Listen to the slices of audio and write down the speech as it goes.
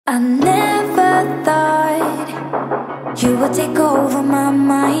I never thought you would take over my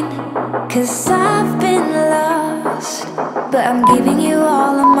mind, 'cause I've been lost, but I'm giving you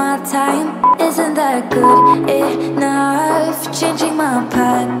all of my time. Isn't that good enough? Changing my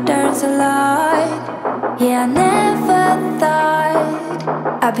patterns a lot. Yeah, I never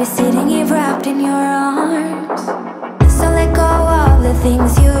thought I'd be sitting here wrapped in your arms. So let go of the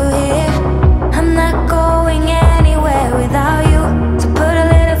things you hear. I'm not going anywhere without you. So put a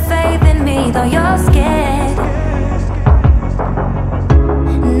little faith in me, though you're scared.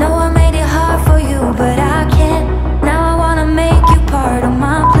 No, I made it hard for you, but I can't. Now I wanna make you part of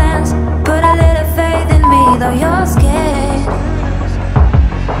my plans. Put a little faith in me, though you're scared.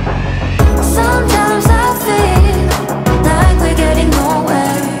 Sometimes I feel like we're getting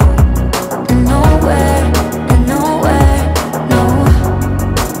nowhere, nowhere, and nowhere, no.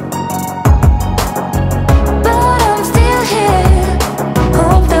 But I'm still here,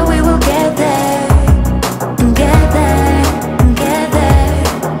 hope that we will get there, get there, get there,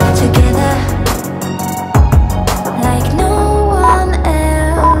 together. Like no one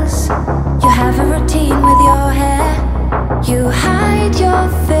else, you have a routine with your hair. You hide your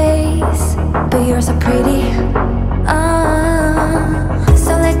face, but you're so pretty.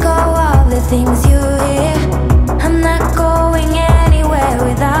 So let go of the things you hear. I'm not going anywhere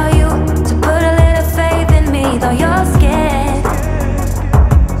without you. So put a little faith in me, though you're scared.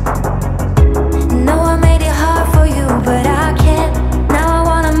 No, I made it hard for you, but I can't. Now I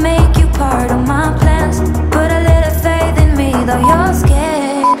wanna make you part of my plans. Put a little faith in me, though you're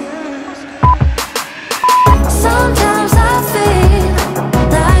scared. Sometimes I feel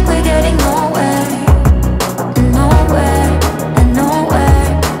like we're getting nowhere, nowhere, and nowhere,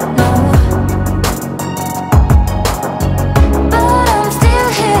 no. But I'm still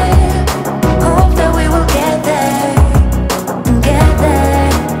here, hope that we will get there, get there,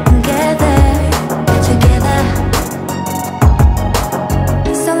 get there, together.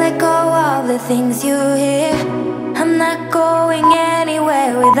 So let go of the things you hear. I'm not going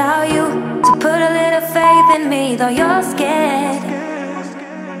anywhere without you. So put a little faith in me, though you're scared.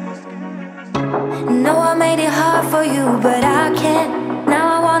 No, I made it hard for you, but I can't. Now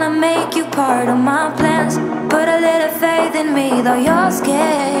I wanna make you part of my plans. Put a little faith in me, though you're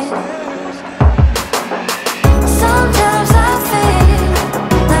scared. Sometimes I feel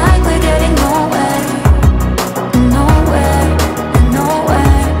like we're getting nowhere, nowhere, and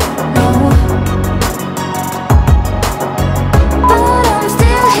nowhere, no. But I'm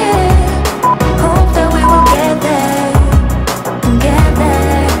still here, hope that we will get there, get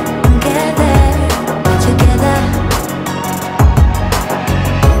there, get there, together.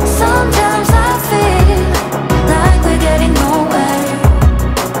 Sometimes I feel like we're getting nowhere,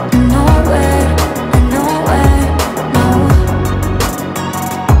 nowhere, and nowhere, no.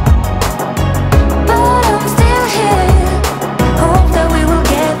 But I'm still here, hope that we will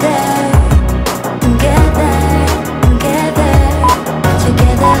get there, get there, get there,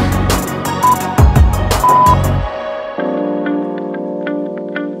 together.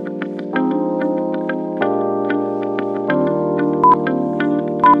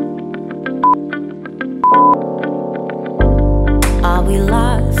 Are we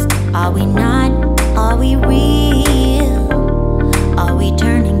lost? Are we not? Are we real? Are we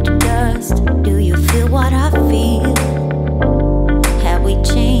turning to dust? Do you feel what I feel? Have we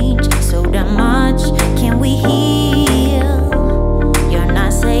changed so damn much? Can we heal? You're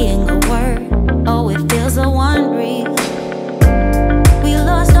not saying a word. Oh, it feels so unreal. We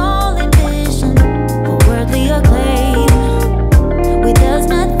lost all ambition for worldly acclaim. With us,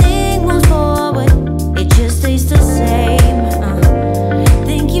 nothing moves forward. It just stays the same.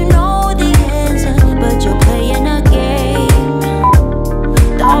 Think you know the answer, but you're playing a game.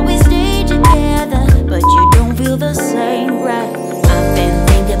 Thought we stayed together, but you don't feel the same, right? I've been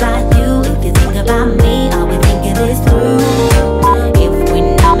thinking about you. If you think about me, are we thinking the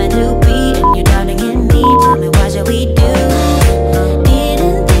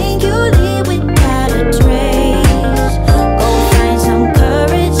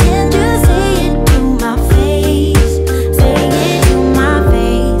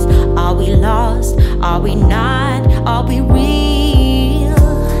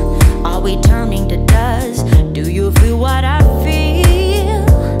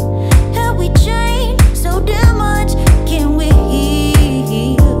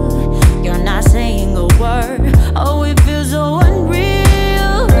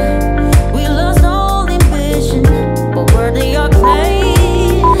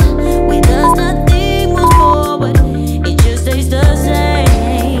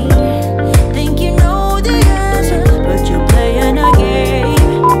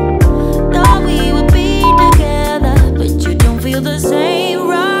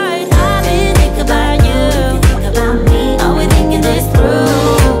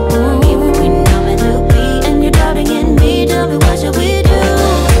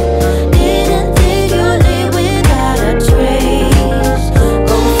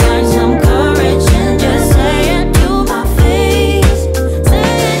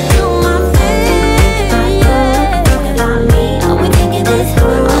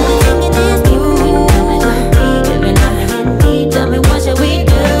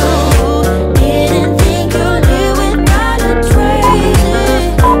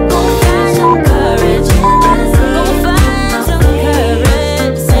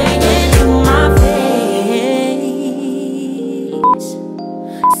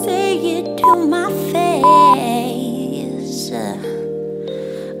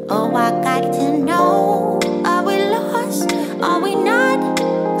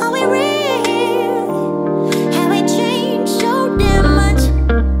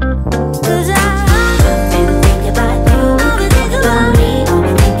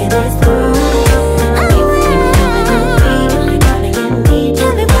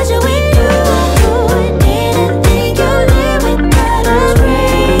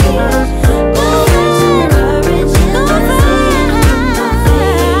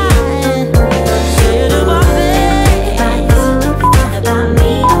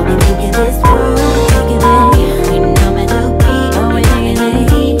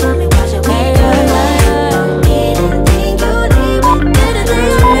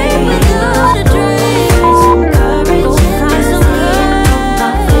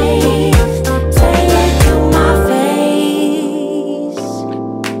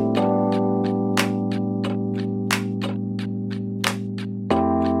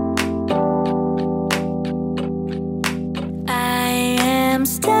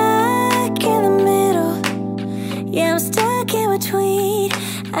between.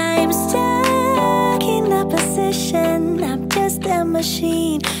 I'm stuck in that position. I'm just a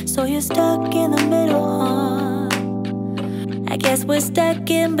machine. So you're stuck in the middle, huh? I guess we're stuck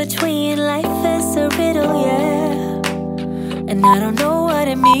in between. Life is a riddle, yeah. And I don't know what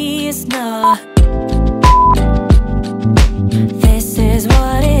it means, no. This is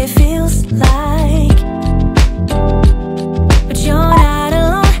what it feels like. But you're not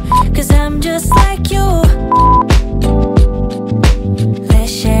alone, 'cause I'm just like you.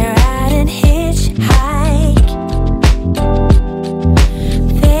 Let's share out and hitchhike.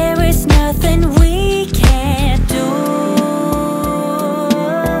 There is nothing we can't do.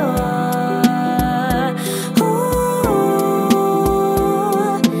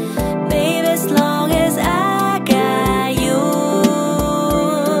 Baby, as long as I got you.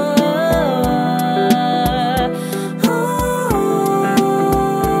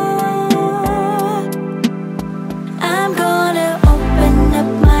 I'm gonna open up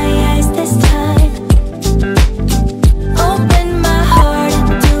my eyes this time. Open my heart and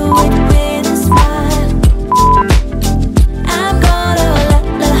do it with a smile. I'm gonna love,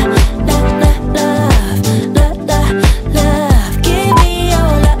 love. Give me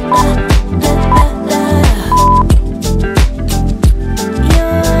your love.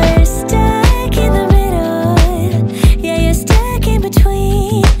 You're stuck in the middle. Yeah, you're stuck in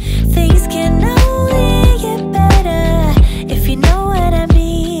between. Things can only get better if you know what I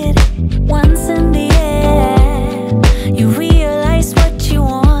mean. Once in the air, you realize what you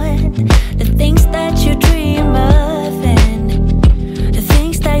want, the things that you dream of, and the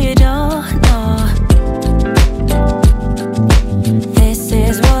things that you don't know. This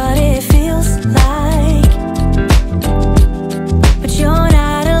is what it feels like. But you're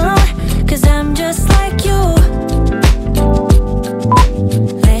not alone, 'cause I'm just like you.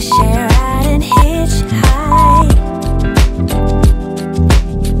 Let's share out and hitchhike.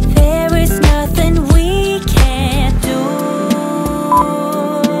 There is nothing we can't do.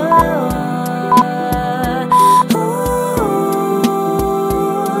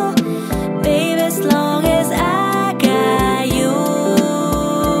 Baby, as long as I got you.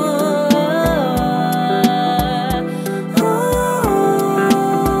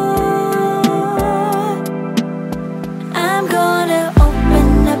 I'm gonna open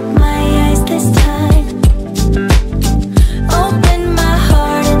up my eyes this time. Open my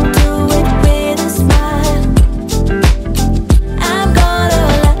heart and do it with a smile. I'm gonna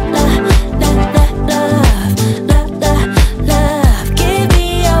love. Give me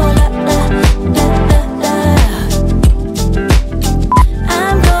your love.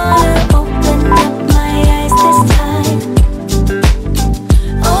 I'm gonna open up my eyes this time.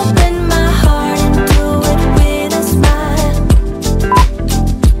 Open my heart and do it with a smile.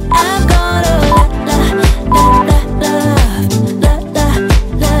 I'm gonna love.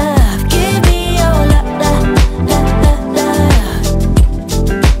 Give me your love.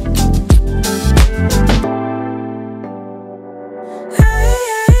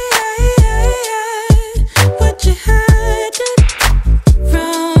 What you hiding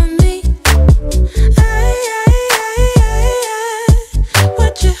from me?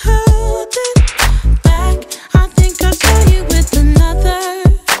 What you holding back? I think I saw you with another.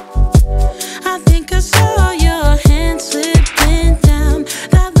 I think I saw your hand slipping down.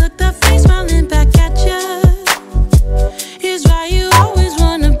 That look, that face smiling back at you is why you always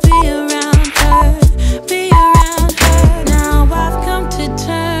wanna be around her, be around her. Now I've come to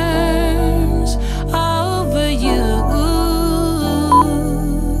terms over you,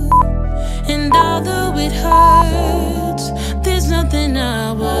 and although it hurts, there's nothing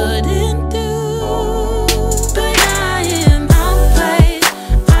I wouldn't do. But I am outplayed,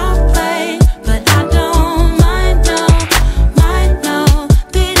 but I don't mind, no,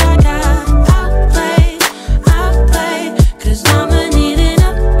 that I got outplayed, 'cause I'ma need an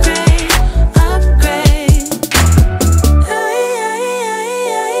upgrade.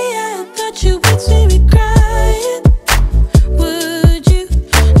 Thought you would see me crying, would you?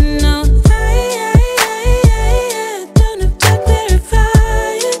 No, don't have to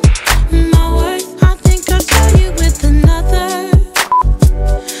clarify it. My worth, I think I saw you with another.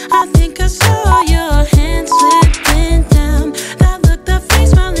 I think I saw your hand slipping down. That look, that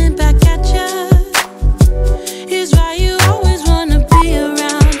face smiling back at you is why you always wanna be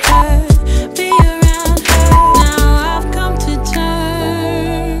around her, be around her. Now I've come to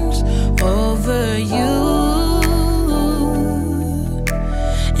terms over you.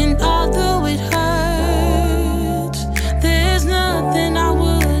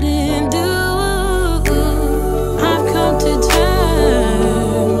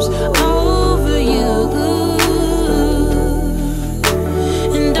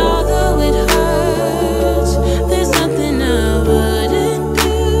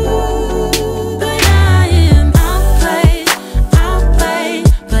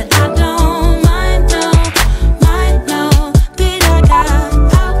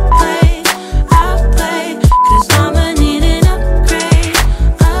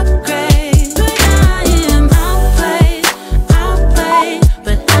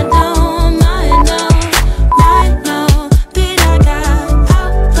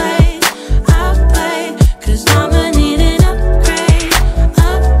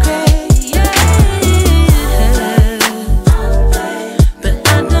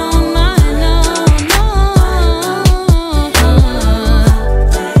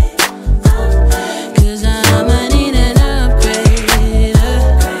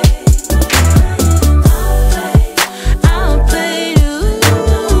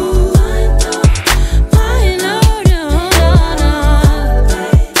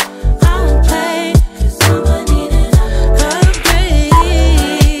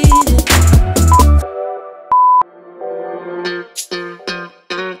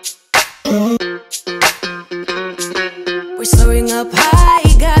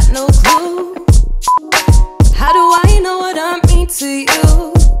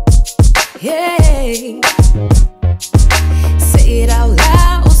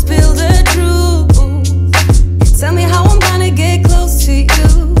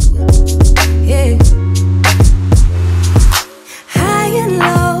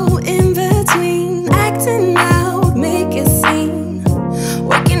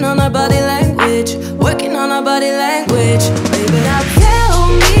 on our body language, working on our body language. Baby, now tell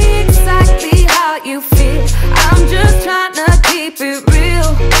me exactly how you feel. I'm just trying to keep it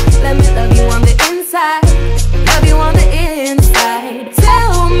real. Let me love you on the inside, love you on the inside.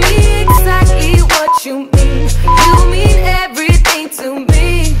 Tell me exactly what you mean. You mean everything to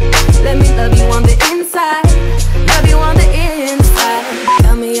me. Let me love you on the inside, love you on the inside.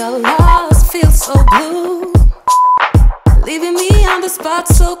 Tell me you're lost, feel so blue, leaving me on the spot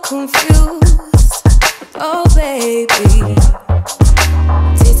so confused. Oh baby,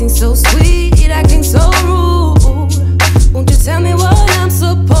 tasting so sweet, acting so rude. Won't you tell me what I'm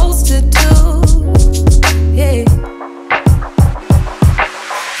supposed to do? Yeah.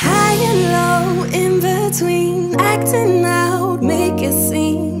 High and low, in between, acting out, make a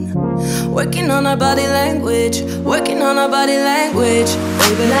scene. Working on our body language, working on our body language.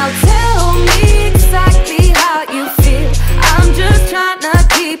 Baby, now tell me exactly how you feel. I'm just trying to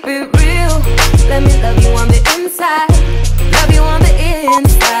keep it real. Let me love you on the inside, love you on the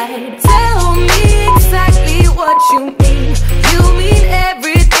inside. Tell me exactly what you mean. You mean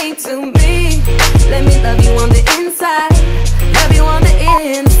everything to me. Let me love you on the inside, love you on the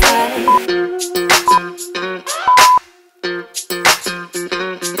inside.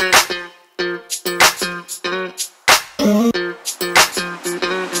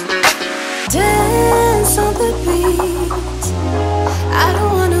 Dance on the beat, I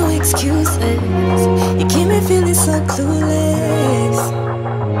don't want no excuses. You keep me feeling so clueless.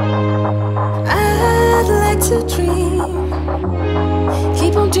 I'd like to dream,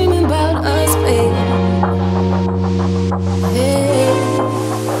 keep on dreaming about us, baby. Yeah.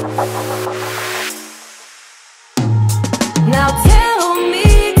 Now tell me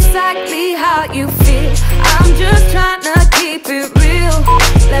exactly how you feel. I'm just trying to keep it real.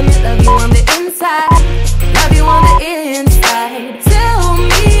 Let me love you on the inside, love you on the inside. Tell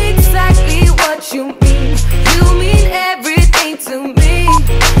me exactly what you mean. You mean everything to me.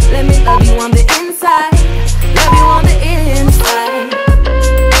 Let me love you on the inside, love you on the inside.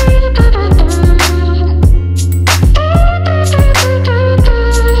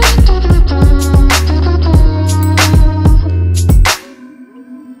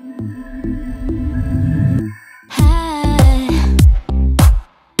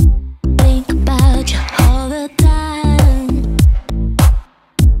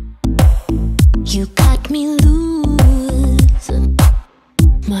 You cut me loose.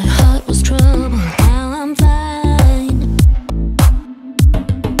 My heart was troubled, now I'm fine.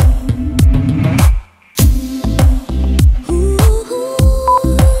 Ooh,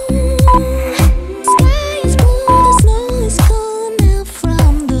 sky is blue, the snow is gone now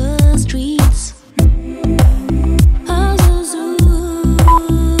from the streets. Oh, so soon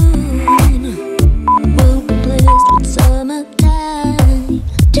we'll be blessed with summertime.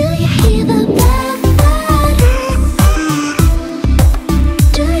 Do you hear the bell?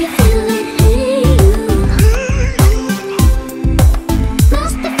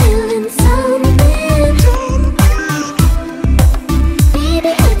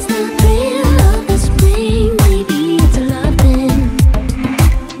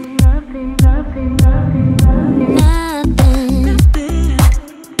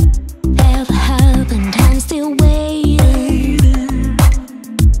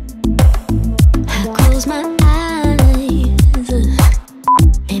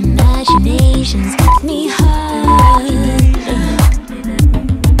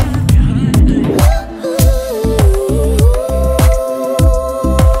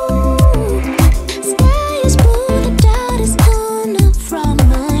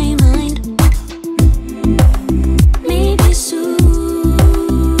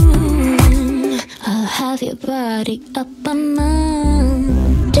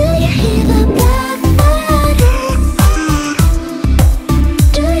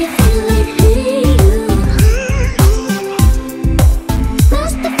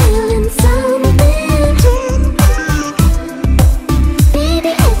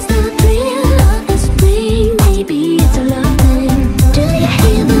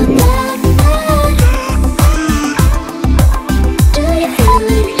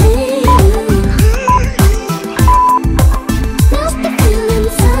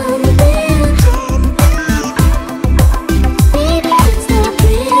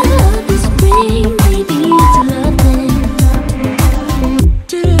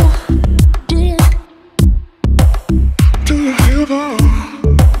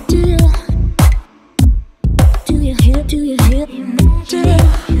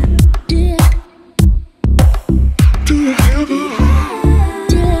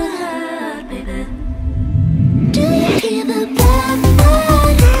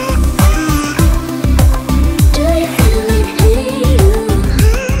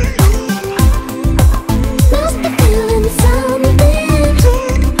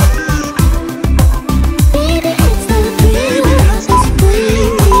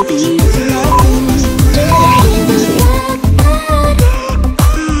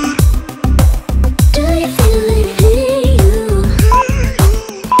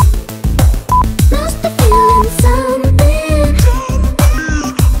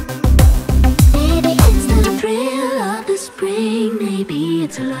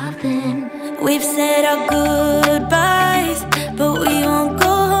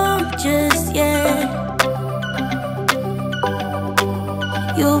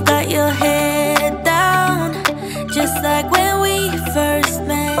 You got your head down, just like when we first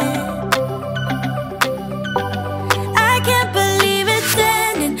met. I can't believe it's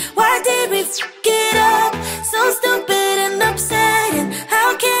ending. Why did we f it up? So stupid and upsetting.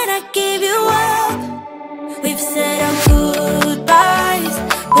 How can I give you up? We've said our goodbyes,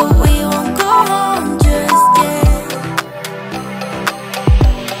 but we won't go home just yet.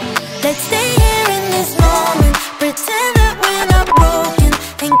 Let's stay here in this moment, pretend that we're not broken,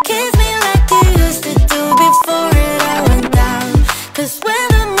 and kiss me like you used to do before it all went down. Cause when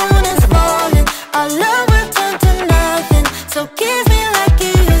the moon is falling, our love will turn to nothing. So kiss me like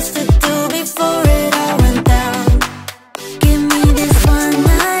you used to do before it all went down. Give me this one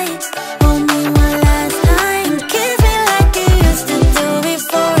night, hold me one last time, kiss me like you used to do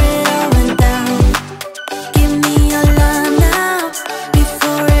before it all went down. Give me your love now,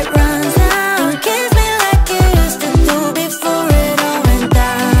 before it runs out, kiss me like you used to do before it all went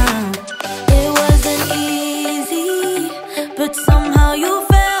down. It wasn't easy, but somehow you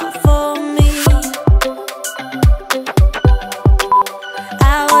fell for me.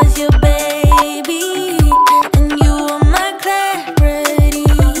 I was your baby, and you were my clarity.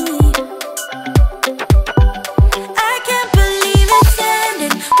 I can't believe it's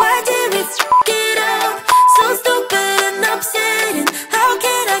ending. Why did we f it up? So stupid and upsetting. How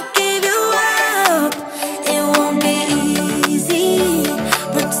can I give you up? It won't be easy,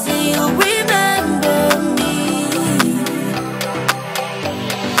 but say you'll remember me.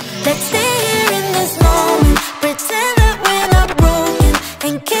 Let's stay here in this moment, pretend that we're not broken,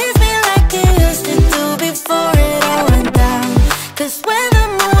 and kiss me like you used to do before it all went down. Cause when the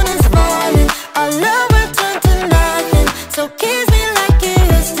moon is falling, our love will turn to nothing. So kiss me like you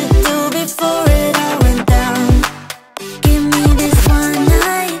used to do before it all went down. Give me this one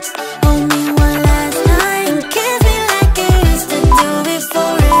night, hold me one last time, kiss me like you used to do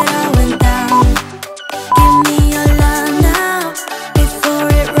before it all went down. Give me your love now, before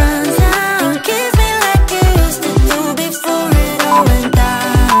it runs out, kiss me like you used to do before it all went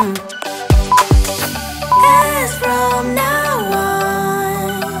down. As from now on,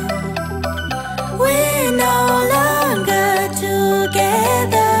 we're no longer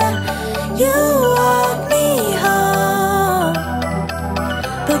together. You walk me home,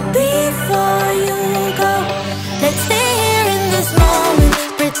 but before you go, let's stay here in this moment,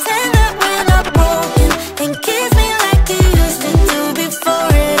 pretend that we're not broken, and kiss me like you used to do before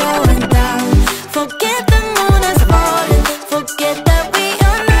it all went down. Forget the moon is falling, forget that we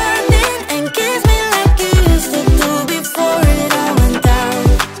are nothing, and kiss me like you used to do before it all went down.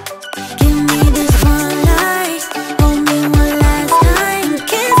 Give me this one night, hold me one last time,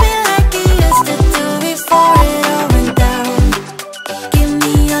 kiss me like you used to do before it all went down. Give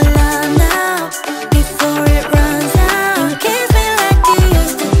me your love now, before it runs out, kiss me like you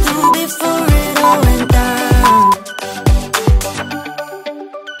used to do before it all went down.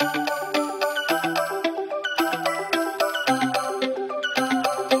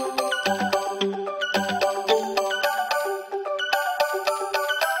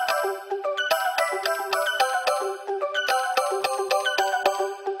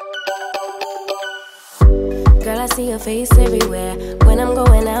 Girl, I see your face everywhere. When I'm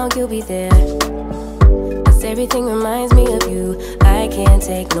going out, you'll be there. 'Cause everything reminds me of you. I can't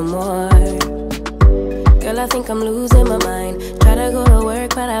take no more. Girl, I think I'm losing my mind. Try to go to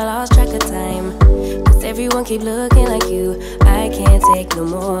work, but I lost track of time. 'Cause everyone keep looking like you. I can't take no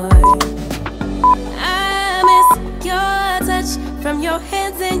more. I miss your touch from your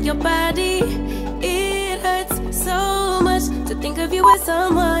hands and your body. It hurts so much to think of you with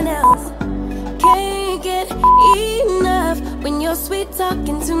someone else. Can't get enough when you're sweet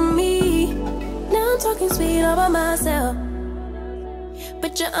talking to me. Now I'm talking sweet all by myself.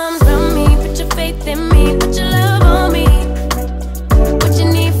 Put your arms around me, put your faith in me, put your love on me. What you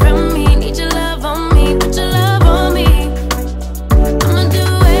need from me, need your love on me, put your love on me. I'ma do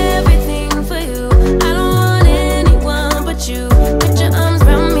everything for you, I don't want anyone but you. Put your arms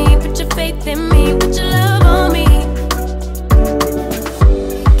around me, put your faith in me, put your love on me.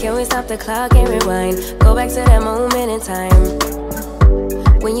 Can we stop the clock and rewind? Go back to that moment in time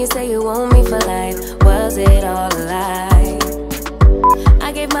when you say you want me for life. Was it all a lie?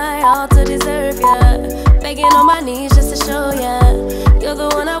 I gave my all to deserve ya, begging on my knees just to show ya you're the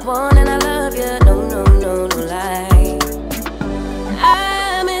one I want and I love ya. No, no, no, no lie.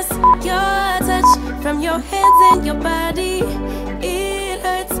 I miss your touch from your hands and your body. It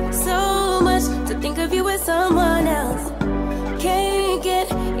hurts so much to think of you with someone else. Can't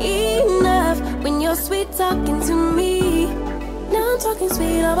get enough when you're sweet talking to me. Now I'm talking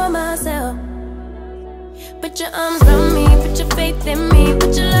sweet all by myself. Put your arms around me, put your faith in me,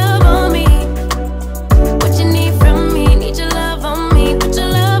 put your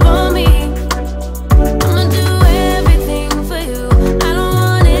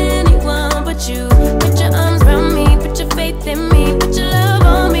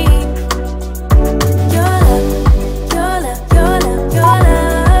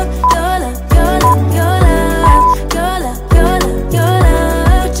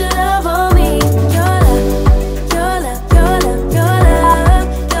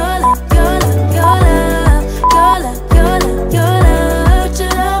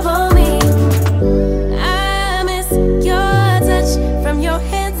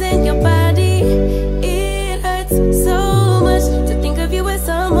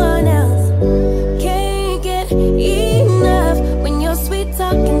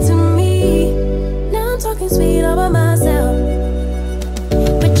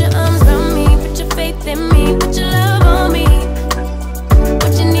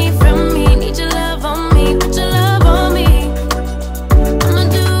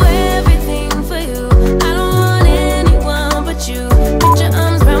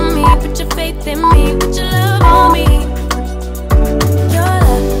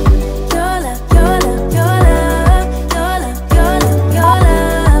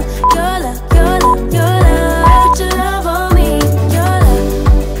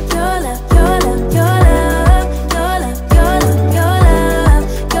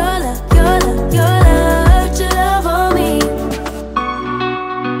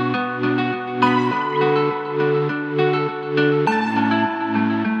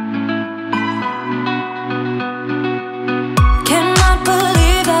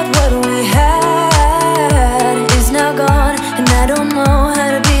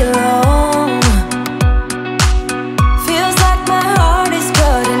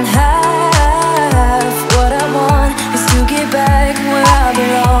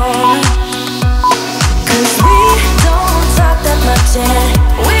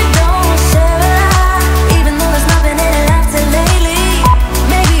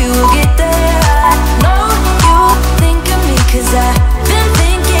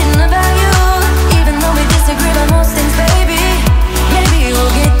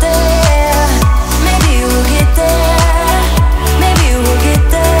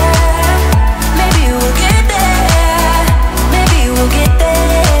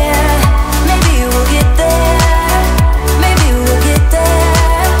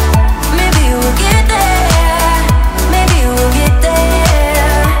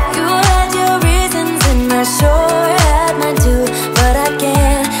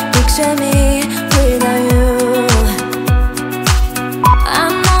picture me without you. I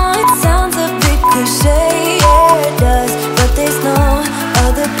know it sounds a bit cliche, yeah it does, but there's no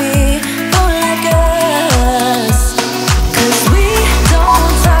other people like us. 'Cause we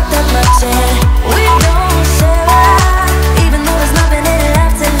don't talk that much and we don't share a lot, even though there's nothing in it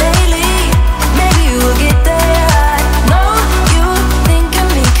after lately. Maybe we'll get there. I know you think of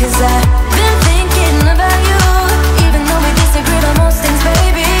me 'cause I've been thinking about you, even though we disagreed on most things,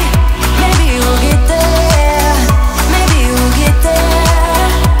 baby.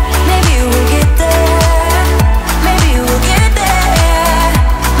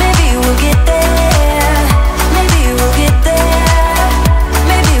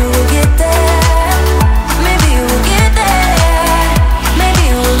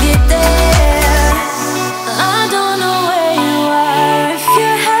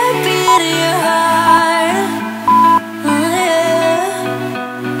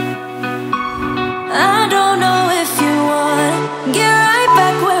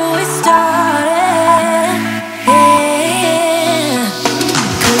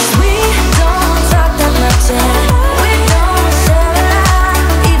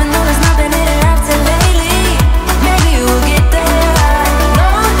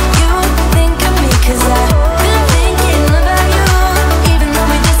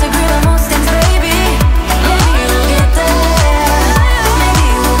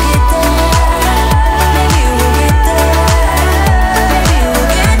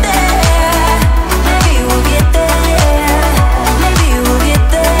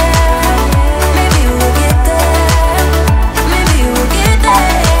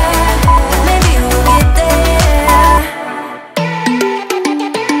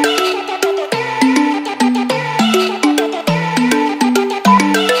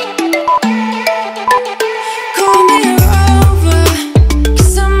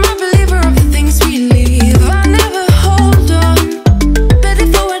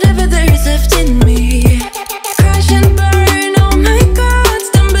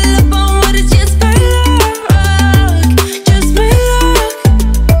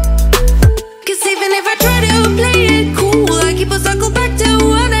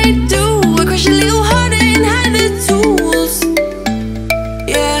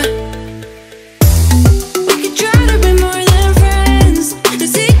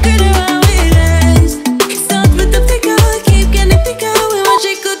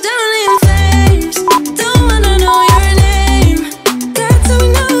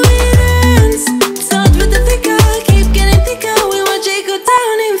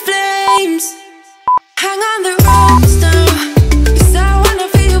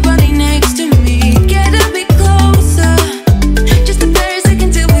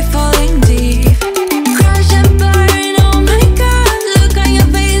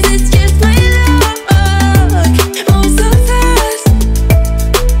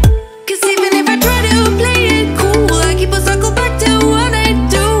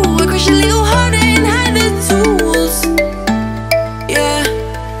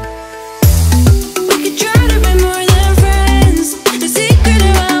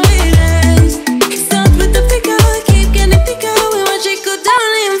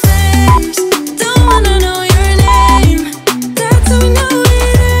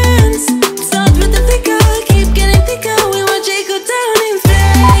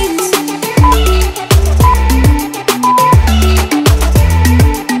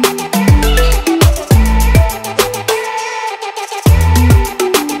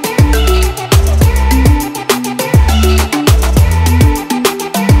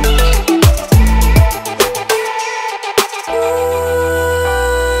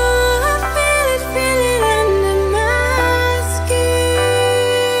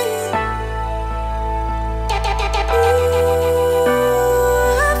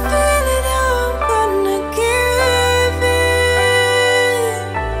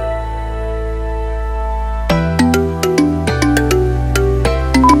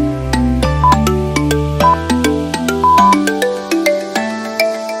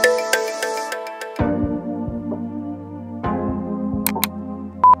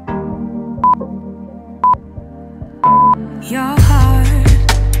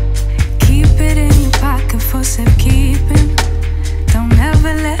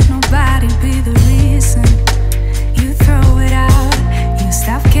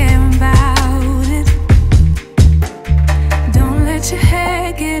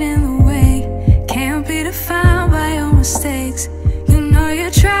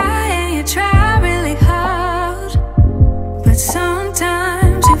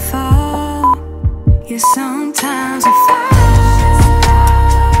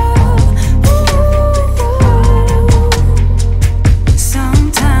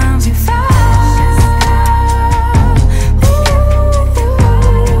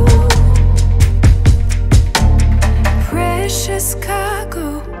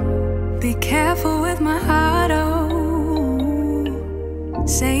 Be careful with my heart, oh.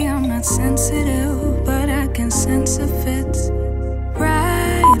 Say I'm not sensitive, but I can sense if it's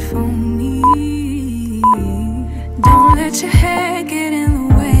right for me. Don't let your hair get in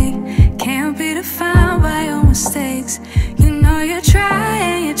the way. Can't be defined by your mistakes. You know you try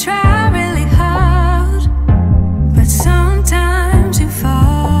and you try really hard, but sometimes you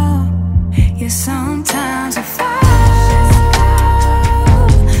fall. Yeah, sometimes you fall.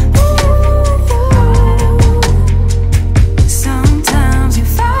 Sometimes you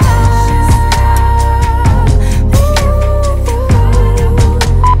fall.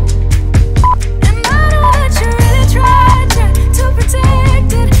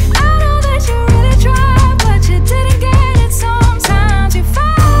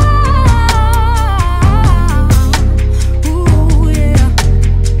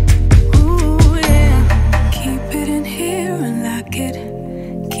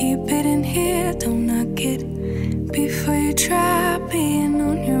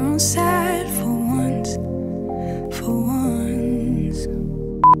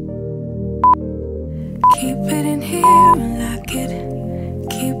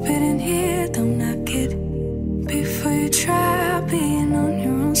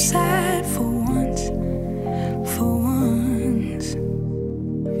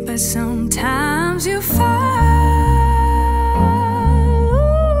 Sometimes you fall.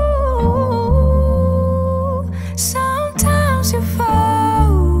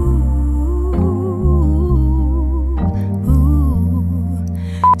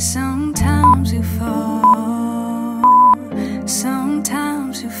 Sometimes you fall.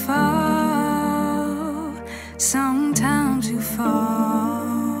 Sometimes you fall. Sometimes you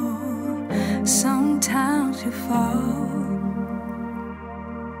fall. Sometimes you fall.